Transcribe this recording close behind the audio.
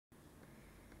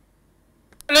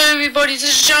Hello everybody, this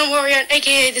is John Warrior,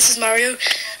 aka this is Mario.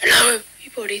 Hello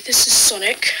everybody, this is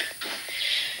Sonic.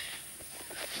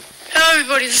 Hello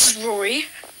everybody, this is Rory.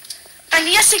 And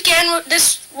yes again,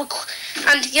 this was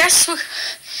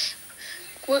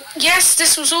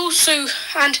also,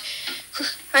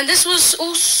 and this was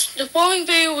also, the following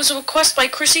video was a request by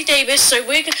Chrissy Davis,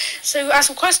 so as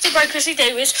requested by Chrissy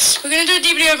Davis, we're going to do a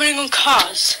DVD opening on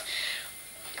Cars.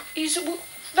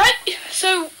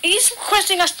 So he's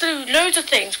requesting us to do loads of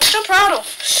things, which I'm proud of,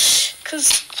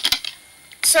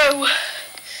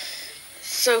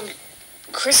 so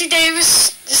Chrissy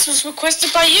Davis, this was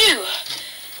requested by you.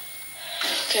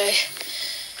 Okay.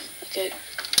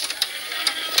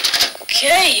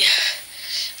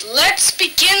 Let's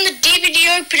begin the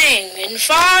DVD opening in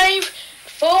 5,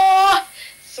 4,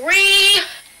 3,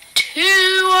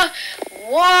 2,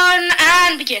 1,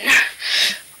 and begin.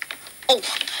 Oh.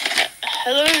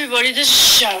 Hello everybody, this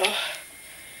is Shadow.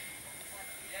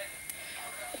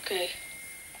 Okay.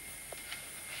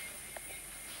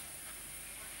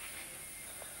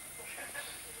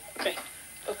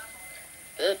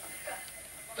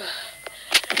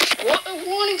 What a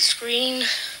warning screen.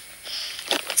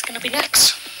 What's gonna be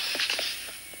next?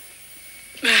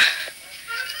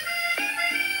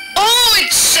 Oh,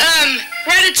 it's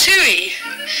Ratatouille.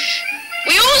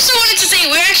 We also wanted to say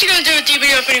we're actually going to do a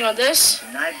DVD opening on this.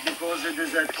 Tonight, before the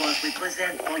dessert course, we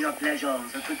present for your pleasure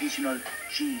the traditional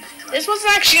cheese tray. This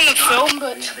wasn't actually in the film,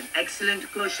 but we have an excellent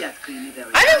clochette creamy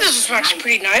berry. I think this was actually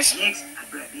pretty nice. Next,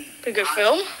 a brandy. Pretty good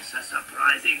film. It's a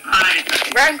surprising pie.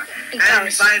 Right in And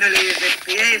Paris. finally, the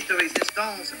pièce de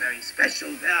résistance, a very special,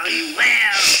 very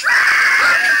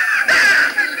well.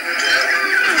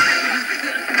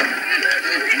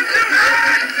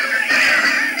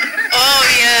 Oh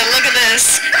yeah, look at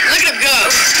this. Look at him go.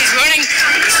 He's running.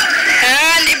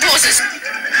 And he pauses.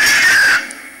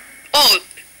 Oh,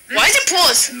 why is it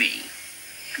pause? Me.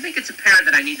 I think it's apparent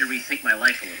that I need to rethink my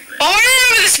life a little bit. Oh, I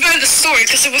remember this part of the story,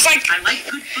 because it was like... I like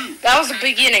good food. That was the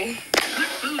beginning. Good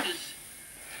food is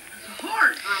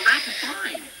hard for a rat to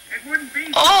find. It wouldn't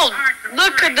be Oh,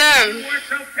 look at them.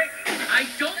 I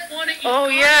don't want to eat Oh,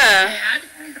 garbage, yeah. Dad.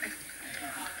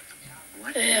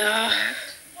 What? Yeah.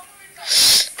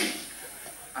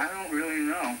 I don't really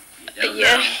know. You don't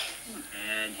Yeah. know,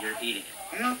 and you're eating it.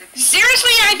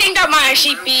 Seriously, I think that might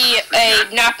actually be a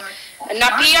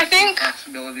nappy, I think.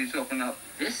 Possibilities open up.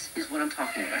 This is what I'm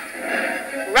talking about.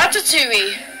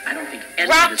 Ratatouille. I don't think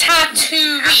any of this has to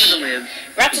Ratatouille. live in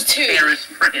Ratatouille. Paris,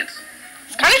 France.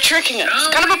 It's kind of tricking us. It's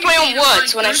kind of a play on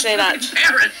words when I say that.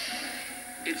 Paris.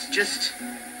 It's just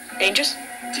Dangerous?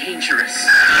 dangerous.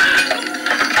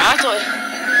 I thought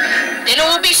dinner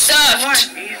will be served.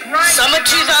 Summer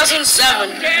 2007.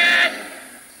 Dad!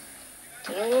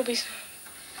 Dinner will be.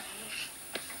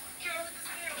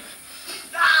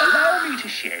 Allow me to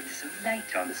shed some light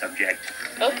on the subject.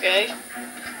 Okay.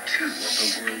 Two of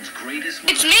the world's greatest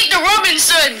It's Meet the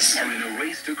Robinsons. are in a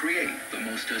race to create the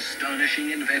most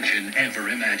astonishing invention ever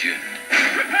imagined.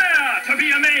 Prepare to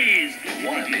be amazed!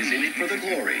 One is in it for the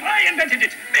glory. I invented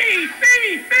it! Me!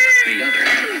 The other,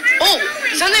 Oh,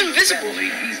 he's on the invisible. family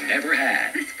he's never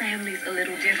had. This family's a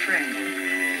little different.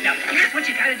 Now, here's what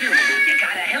you gotta do. You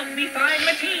gotta help me find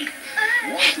my teeth.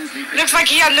 Walt Disney Looks like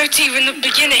he had no teeth in the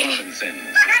beginning. Robinsons.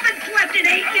 I haven't slept in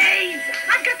 8 days!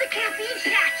 I've got the caffeine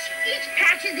patch. Each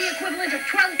patch is the equivalent of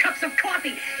 12 cups of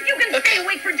coffee. You can stay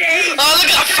awake for days. Oh, look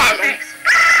at that fireman.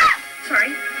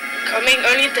 Sorry. Coming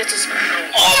only if this is.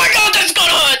 Oh my god, that's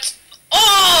gonna hurt!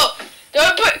 Oh!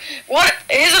 Don't put. What?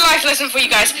 Here's a life lesson for you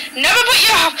guys. Never put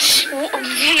your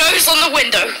nose on the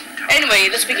window. Anyway,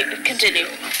 let's continue.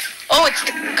 Oh, it's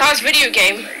the Cars video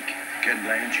game. Can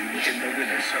land you in the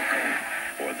winner's circle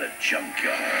or the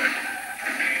junkyard.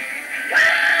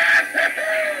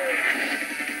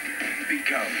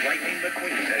 Become Lightning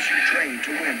McQueen as you train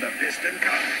to win the Piston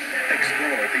Cup.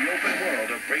 Explore the open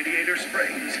world of Radiator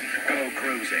Springs. Go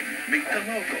cruising, meet the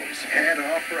locals, head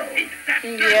off-road.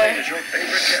 Yeah. As your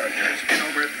favorite characters in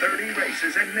over 30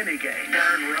 races and minigames.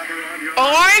 Burn rubber on your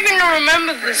Oh, I even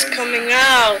remember this coming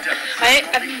out.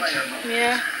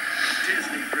 Yeah.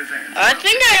 Disney presents I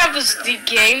think I have this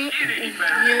game.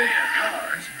 Yeah.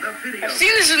 Cars, the video I've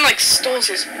seen this in like stores.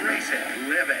 racing,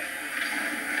 living.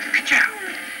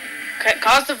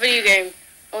 Cars the video game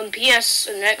on PS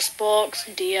and Xbox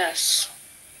and DS.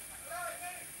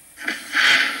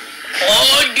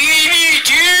 On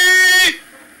DVD.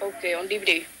 Okay, on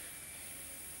DVD.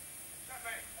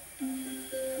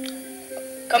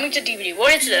 Coming to DVD.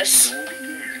 What is this?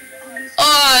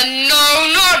 Oh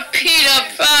no, not Peter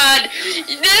Pan!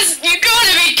 This, you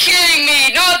gotta be kidding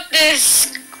me! Not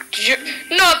this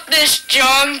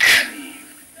junk.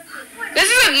 This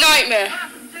is a nightmare.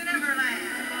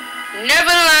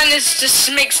 Neverland is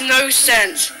just makes no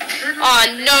sense. Oh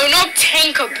no, not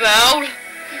Tinkerbell.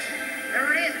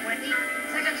 There it is, Wendy.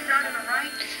 Second start on the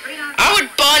right, straight on. I would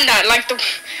burn that, like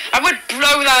I would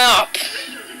blow that up.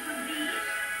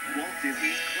 Walt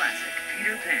Disney's classic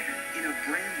Peter Pan in a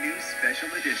brand new special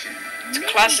edition. It's a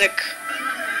classic.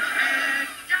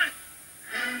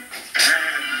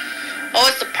 Oh,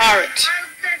 it's the pirate.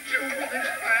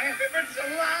 It's the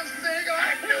last thing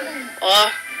I do.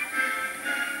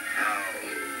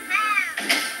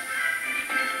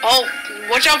 Oh,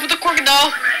 watch out for the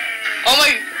crocodile. Oh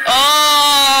my,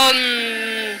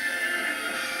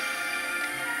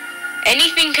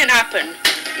 anything can happen.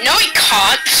 No, it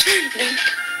can't.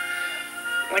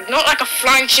 Like, not like a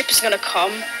flying ship is gonna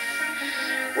come.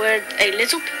 With a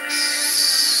little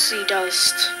pixie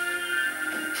dust.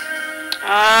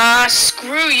 Ah,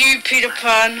 screw you, Peter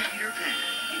Pan. Peter Pan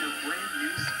in a brand new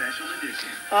special edition.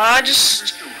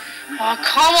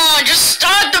 Come on, just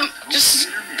start them. Just,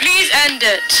 please end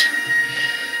it.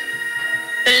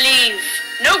 Believe.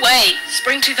 No way.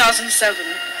 Spring 2007.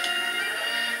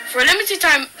 For a limited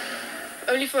time.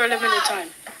 Only for a limited time.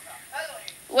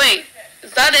 Wait,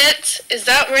 is that it? Is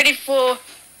that ready for...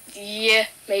 Yeah,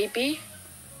 maybe.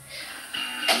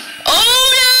 Oh,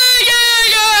 yeah!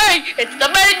 It's the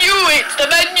menu, it's the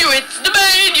menu, it's the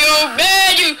menu!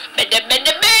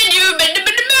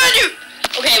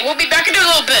 Okay, we'll be back in a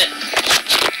little bit.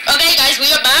 Okay, guys,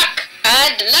 we are back.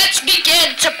 And let's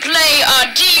begin to play our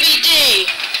DVD.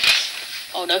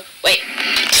 Oh, no, wait.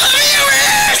 Come here,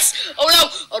 Ass! Oh, no,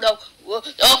 oh, no. Oh,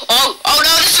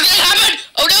 no, this is gonna happen!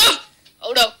 Oh, no!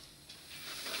 Oh, no.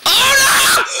 Oh,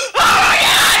 no! Oh, my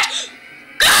God!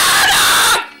 God, no!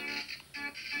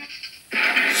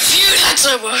 Phew, that's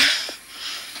over.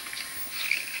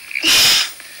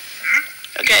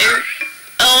 Okay.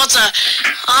 Oh, what's that?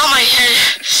 Oh, my head.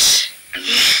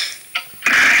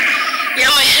 Yeah,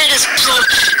 my head is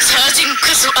hurting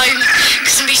because of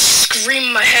me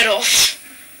screaming my head off.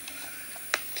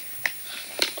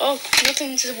 Oh,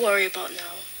 nothing to worry about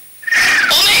now.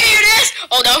 Oh, maybe it is!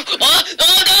 Oh, no! Oh, no!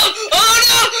 Oh,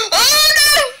 no! Oh,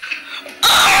 no!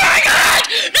 Oh, my God!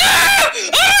 No!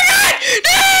 Oh, my God!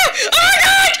 No! Oh, my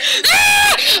God! No!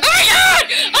 Oh, my God!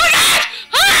 Oh, my God!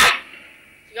 Ah!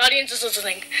 The audience is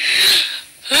listening.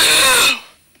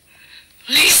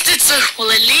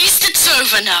 At least it's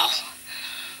over now.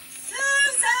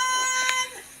 Susan!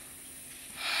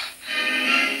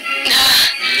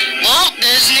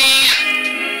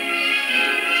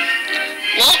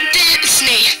 Walt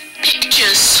Disney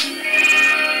Pictures.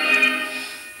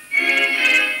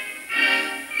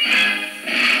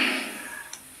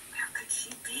 Where could she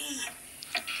be?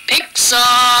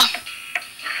 Pixar.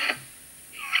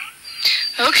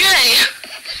 Okay.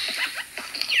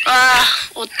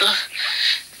 What the?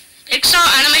 Pixar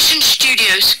Animation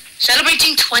Studios,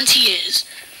 celebrating 20 years.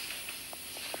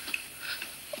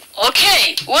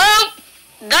 Okay, well,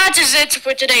 that is it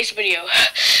for today's video.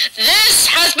 This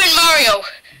has been Mario.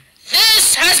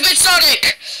 This has been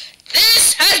Sonic.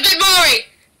 This has been Mori.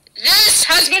 This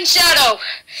has been Shadow.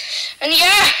 And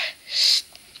yeah,